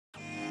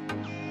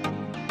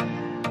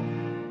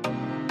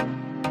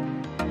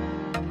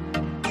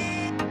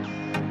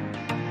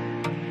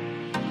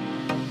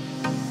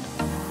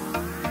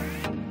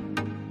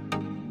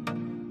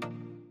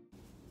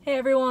Hey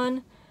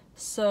everyone!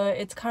 So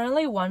it's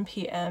currently 1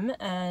 p.m.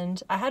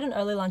 and I had an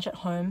early lunch at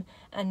home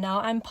and now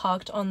I'm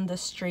parked on the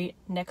street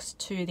next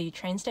to the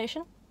train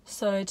station.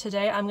 So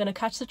today I'm going to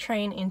catch the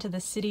train into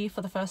the city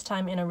for the first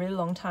time in a really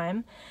long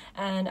time,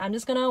 and I'm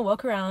just going to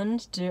walk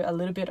around, do a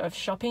little bit of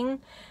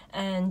shopping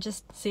and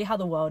just see how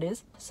the world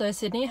is. So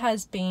Sydney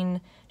has been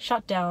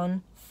shut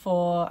down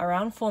for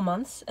around 4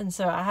 months, and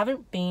so I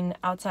haven't been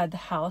outside the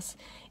house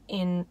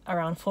in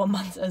around 4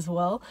 months as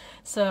well.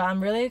 So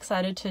I'm really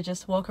excited to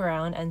just walk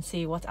around and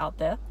see what's out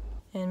there.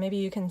 And maybe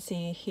you can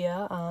see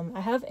here, I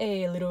have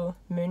a little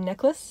moon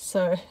necklace,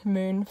 so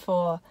moon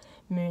for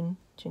Moon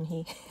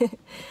Junhee.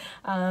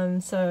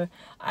 So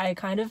I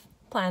kind of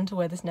plan to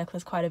wear this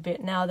necklace quite a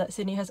bit now that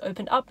Sydney has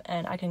opened up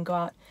and I can go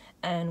out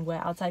and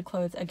wear outside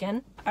clothes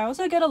again. I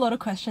also get a lot of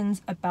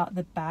questions about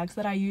the bags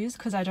that I use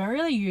because I don't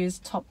really use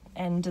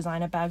top-end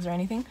designer bags or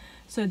anything.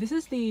 So this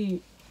is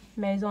the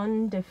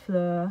Maison de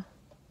Fleur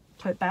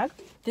tote bag.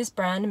 This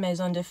brand,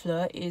 Maison de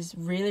Fleur, is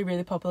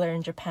really popular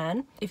in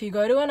Japan. If you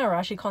go to an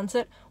Arashi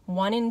concert,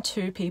 1 in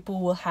 2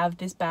 people will have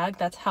this bag.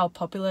 That's how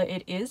popular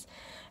it is.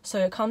 So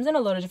it comes in a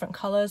lot of different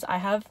colors. I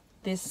have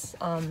this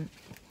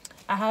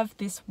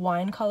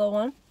wine color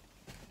one,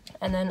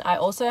 and then I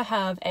also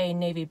have a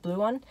navy blue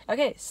one.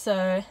 Okay,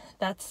 so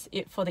that's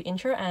it for the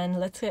intro, and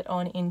let's get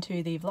on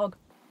into the vlog.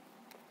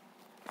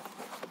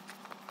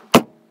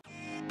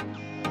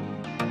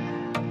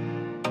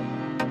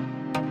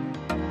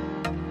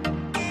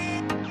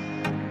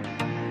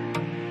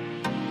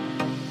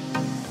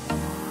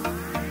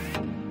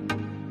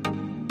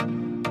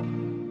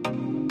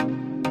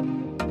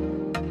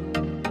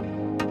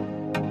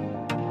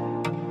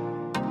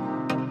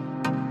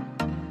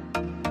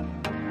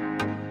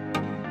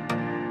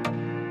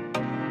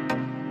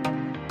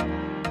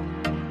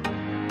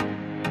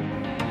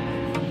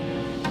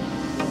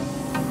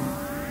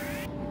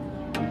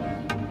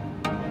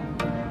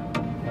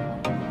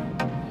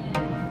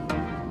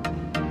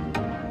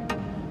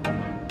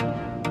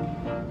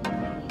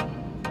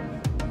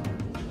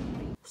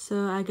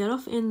 So I get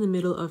off in the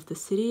middle of the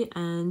city,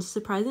 and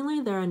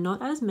surprisingly there are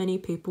not as many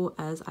people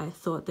as I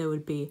thought there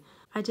would be.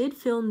 I did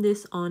film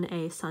this on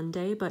a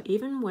Sunday, but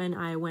even when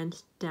I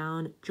went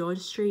down George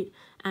Street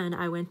and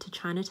I went to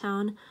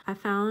Chinatown, I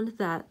found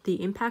that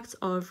the impacts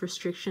of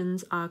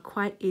restrictions are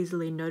quite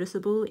easily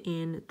noticeable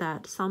in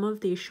that some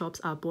of these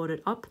shops are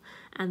boarded up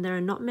and there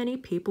are not many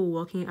people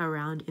walking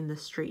around in the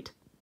street.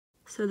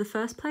 So the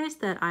first place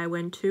that I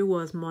went to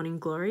was Morning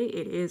Glory.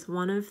 It is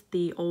one of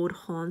the old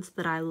haunts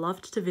that I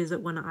loved to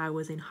visit when I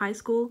was in high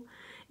school.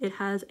 It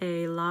has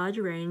a large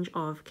range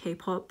of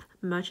K-pop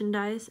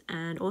merchandise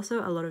and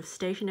also a lot of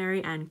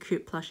stationery and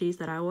cute plushies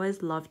that I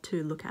always loved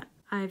to look at.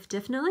 I've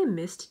definitely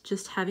missed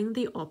just having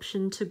the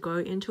option to go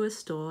into a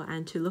store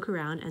and to look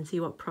around and see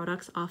what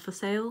products are for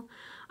sale.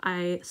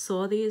 I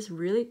saw these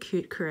really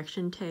cute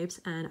correction tapes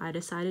and I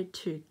decided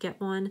to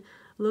get one.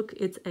 Look,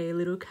 it's a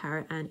little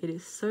carrot and it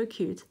is so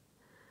cute.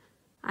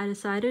 I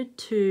decided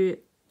to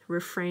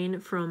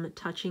refrain from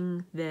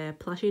touching their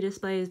plushie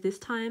displays this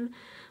time,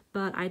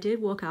 but I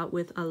did walk out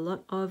with a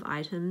lot of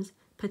items,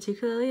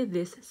 particularly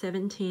this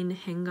 17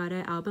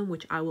 Hengarae album,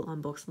 which I will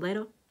unbox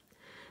later.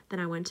 Then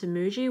I went to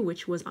Muji,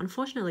 which was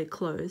unfortunately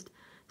closed,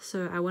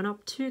 so I went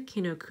up to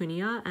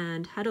Kinokuniya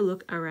and had a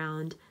look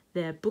around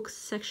their books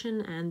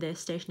section and their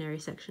stationery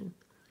section.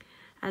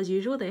 As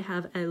usual, they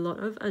have a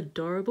lot of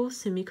adorable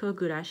Sumiko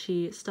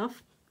Gurashi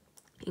stuff,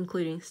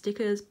 including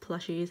stickers,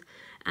 plushies,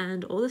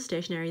 and all the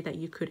stationery that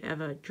you could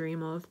ever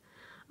dream of.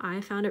 I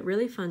found it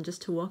really fun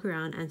just to walk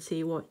around and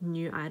see what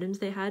new items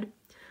they had.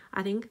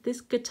 I think this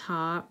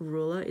guitar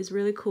ruler is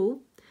really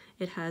cool.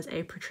 It has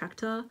a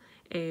protractor,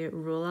 a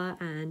ruler,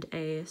 and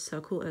a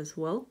circle as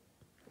well.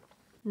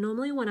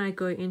 Normally when I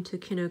go into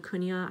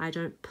Kinokuniya, I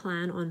don't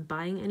plan on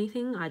buying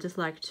anything. I just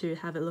like to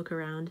have a look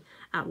around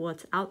at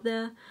what's out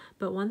there.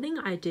 But one thing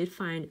I did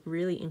find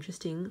really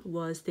interesting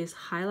was this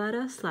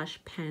highlighter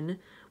 / pen,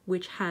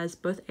 which has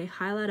both a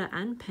highlighter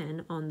and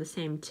pen on the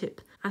same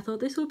tip. I thought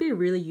this would be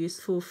really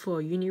useful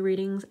for uni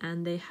readings,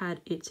 and they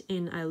had it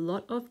in a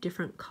lot of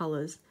different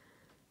colors.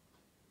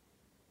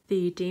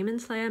 The Demon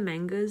Slayer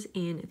mangas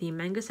in the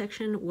manga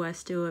section were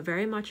still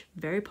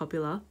very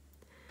popular.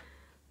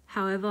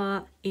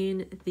 However,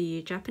 in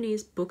the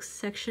Japanese books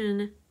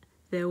section,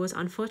 there was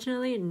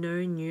unfortunately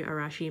no new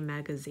Arashi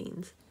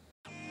magazines.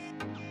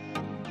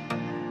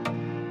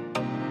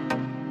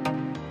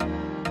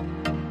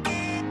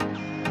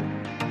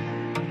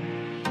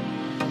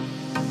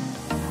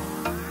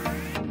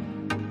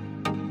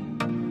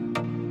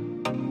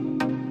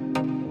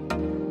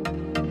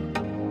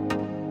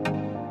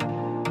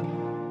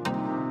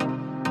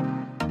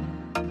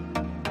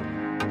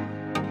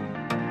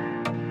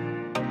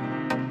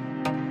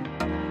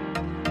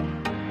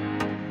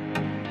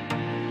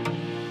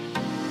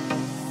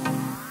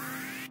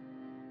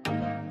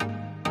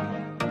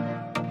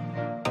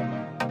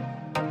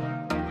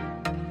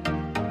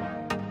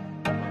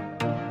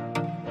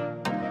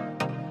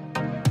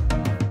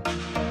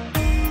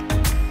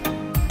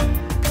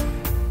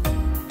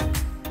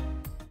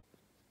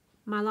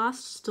 My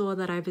last store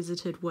that I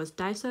visited was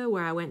Daiso,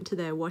 where I went to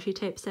their washi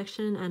tape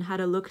section and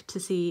had a look to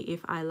see if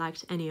I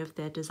liked any of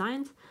their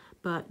designs,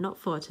 but not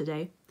for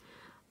today.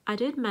 I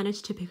did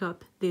manage to pick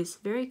up this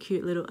very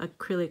cute little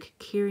acrylic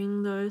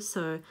keyring though,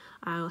 so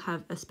I'll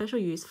have a special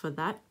use for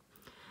that.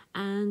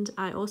 And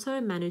I also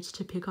managed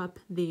to pick up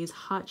these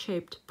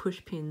heart-shaped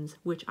push pins,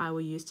 which I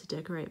will use to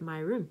decorate my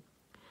room.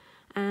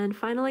 And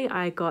finally,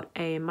 I got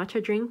a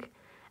matcha drink,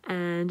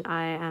 and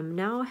I am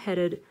now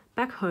headed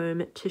back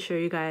home to show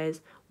you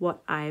guys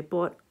what I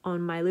bought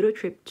on my little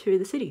trip to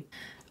the city.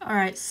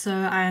 Alright, so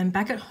I am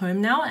back at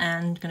home now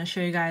and gonna show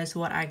you guys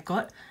what I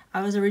got.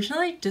 I was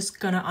originally just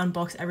gonna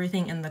unbox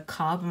everything in the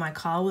car, but my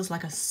car was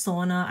like a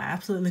sauna. I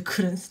absolutely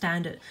couldn't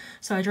stand it.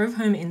 So I drove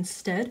home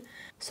instead.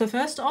 So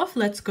first off,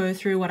 let's go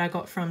through what I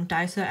got from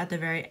Daiso at the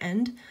very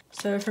end.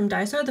 So from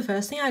Daiso, the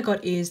first thing I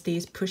got is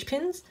these push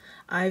pins.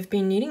 I've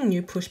been needing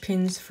new push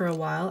pins for a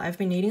while. I've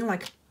been needing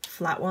like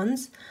flat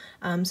ones.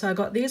 So I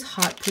got these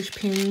heart push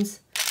pins,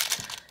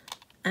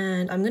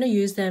 and I'm going to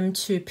use them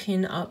to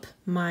pin up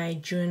my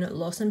June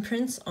Lawson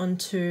prints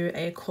onto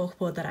a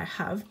corkboard that I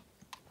have.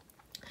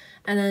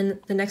 And then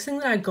the next thing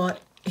that I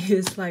got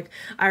is like,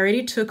 I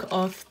already took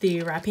off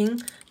the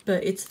wrapping,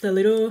 but it's the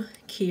little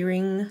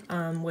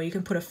keyring where you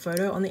can put a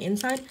photo on the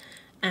inside.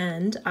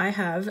 And I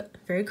have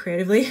very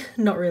creatively,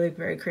 not really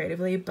very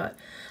creatively, but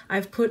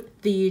I've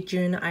put the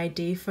June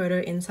ID photo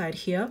inside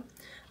here.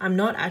 I'm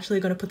not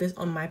actually going to put this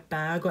on my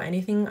bag or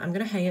anything. I'm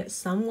going to hang it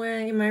somewhere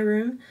in my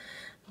room.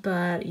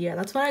 But yeah,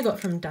 that's what I got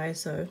from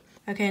Daiso.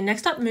 Okay,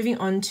 next up, moving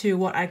on to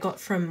what I got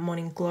from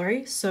Morning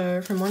Glory.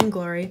 So from Morning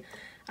Glory,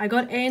 I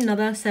got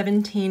another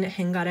 17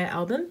 Hengarae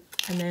album,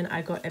 and then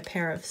I got a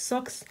pair of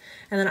socks,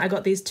 and then I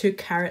got these two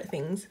carrot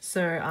things.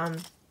 So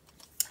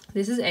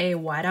this is a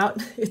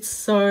whiteout. It's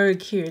so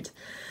cute.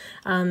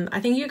 I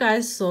think you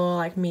guys saw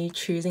like me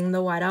choosing the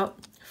whiteout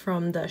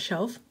from the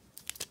shelf.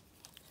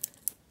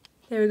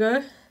 There we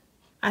go.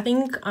 I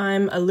think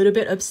I'm a little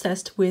bit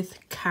obsessed with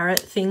carrot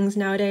things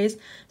nowadays,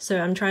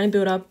 so I'm trying to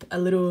build up a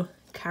little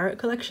carrot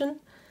collection.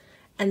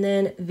 And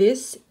then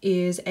this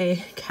is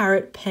a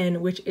carrot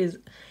pen, which is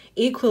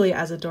equally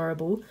as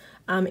adorable.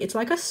 It's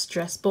like a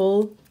stress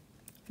ball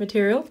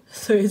material,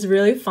 so it's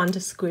really fun to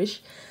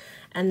squish.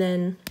 And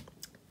then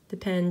the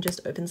pen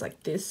just opens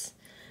like this,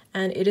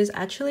 and it is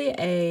actually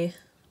a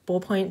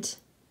ballpoint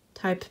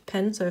type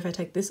pen. So if I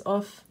take this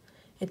off,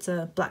 it's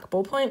a black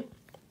ballpoint.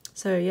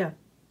 So yeah,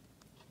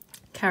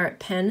 carrot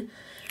pen.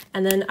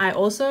 And then I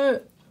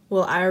also,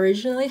 well, I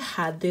originally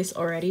had this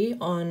already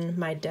on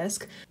my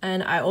desk,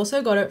 and I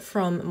also got it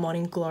from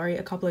Morning Glory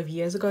a couple of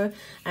years ago,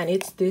 and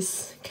it's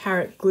this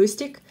carrot glue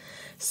stick.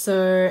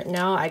 So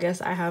now I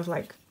guess I have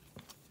like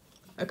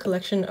a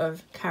collection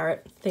of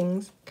carrot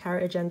things.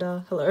 Carrot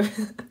agenda, hello.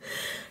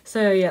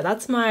 So yeah,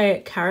 that's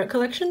my carrot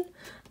collection.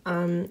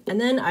 And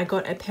then I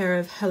got a pair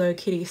of Hello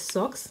Kitty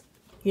socks.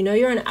 You know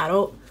you're an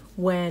adult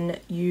when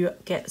you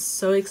get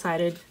so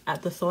excited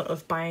at the thought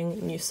of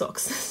buying new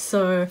socks.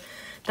 So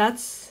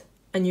that's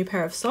a new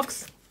pair of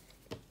socks.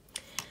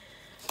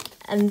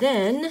 And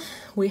then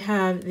we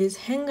have this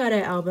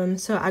Hengarae album.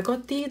 So I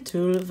got the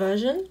tulle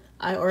version.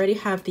 I already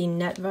have the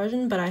net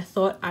version, but I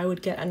thought I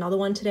would get another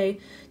one today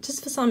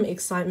just for some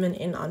excitement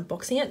in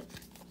unboxing it.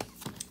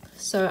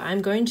 So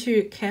I'm going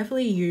to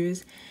carefully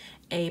use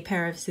a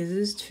pair of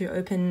scissors to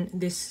open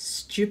this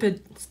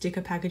stupid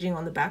sticker packaging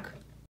on the back.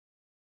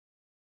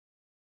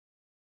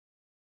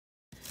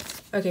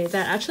 Okay,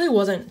 that actually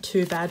wasn't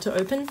too bad to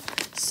open.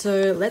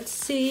 So let's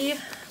see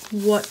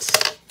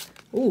what...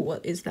 Ooh,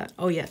 what is that?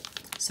 Oh yeah,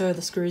 so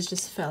the screws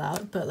just fell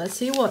out, but let's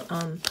see what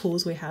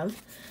tools we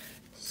have.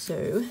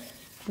 So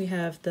we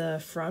have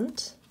the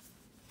front.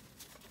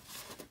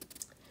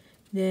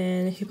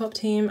 Then Hip Hop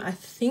Team, I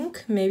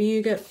think maybe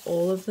you get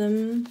all of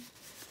them.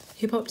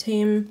 Hip Hop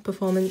Team,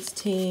 Performance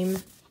Team,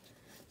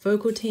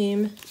 Vocal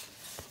Team,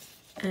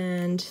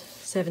 and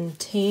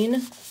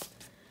 17.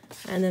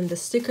 And then the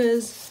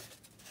stickers,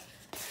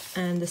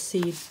 and the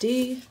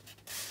CD,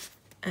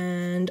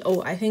 and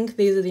oh, I think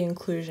these are the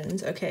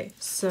inclusions. Okay,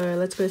 so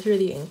let's go through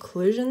the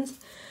inclusions.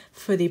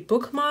 For the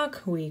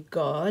bookmark, we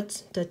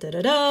got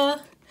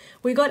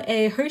we got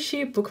a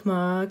Hoshi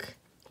bookmark.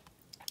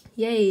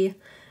 Yay!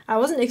 I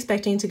wasn't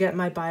expecting to get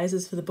my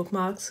biases for the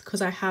bookmarks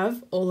because I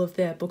have all of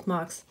their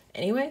bookmarks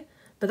anyway,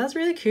 but that's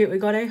really cute. We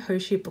got a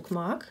Hoshi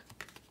bookmark.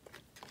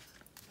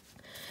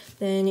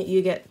 Then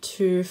you get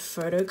 2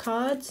 photo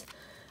cards.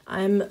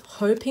 I'm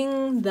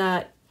hoping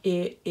that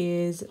it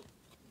is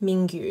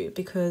Mingyu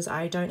because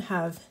I don't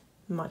have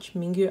much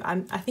Mingyu.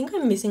 I think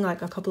I'm missing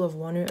like a couple of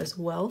Wonu as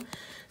well.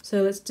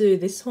 So let's do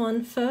this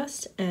one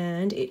first,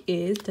 and it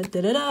is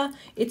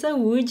it's a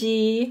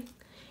Wooji.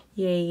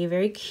 Yay,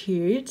 very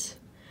cute.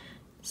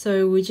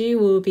 So Wooji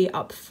will be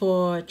up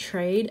for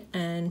trade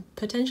and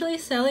potentially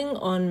selling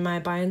on my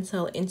buy and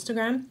sell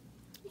Instagram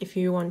if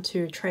you want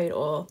to trade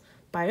or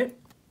buy it.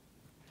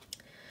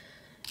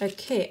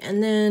 Okay,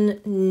 and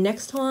then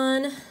next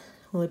one,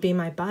 will it be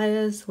my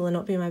bias? Will it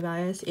not be my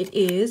bias? It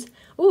is.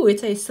 Oh,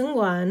 it's a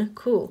Seungwan.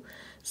 Cool.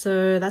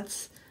 So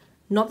that's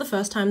Not the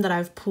first time that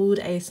I've pulled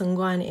a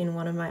seungwan in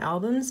one of my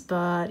albums,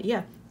 but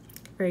yeah,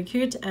 very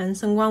cute. And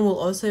seungwan will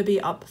also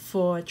be up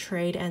for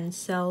trade and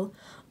sell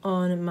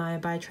on my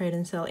buy trade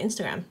and sell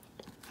Instagram.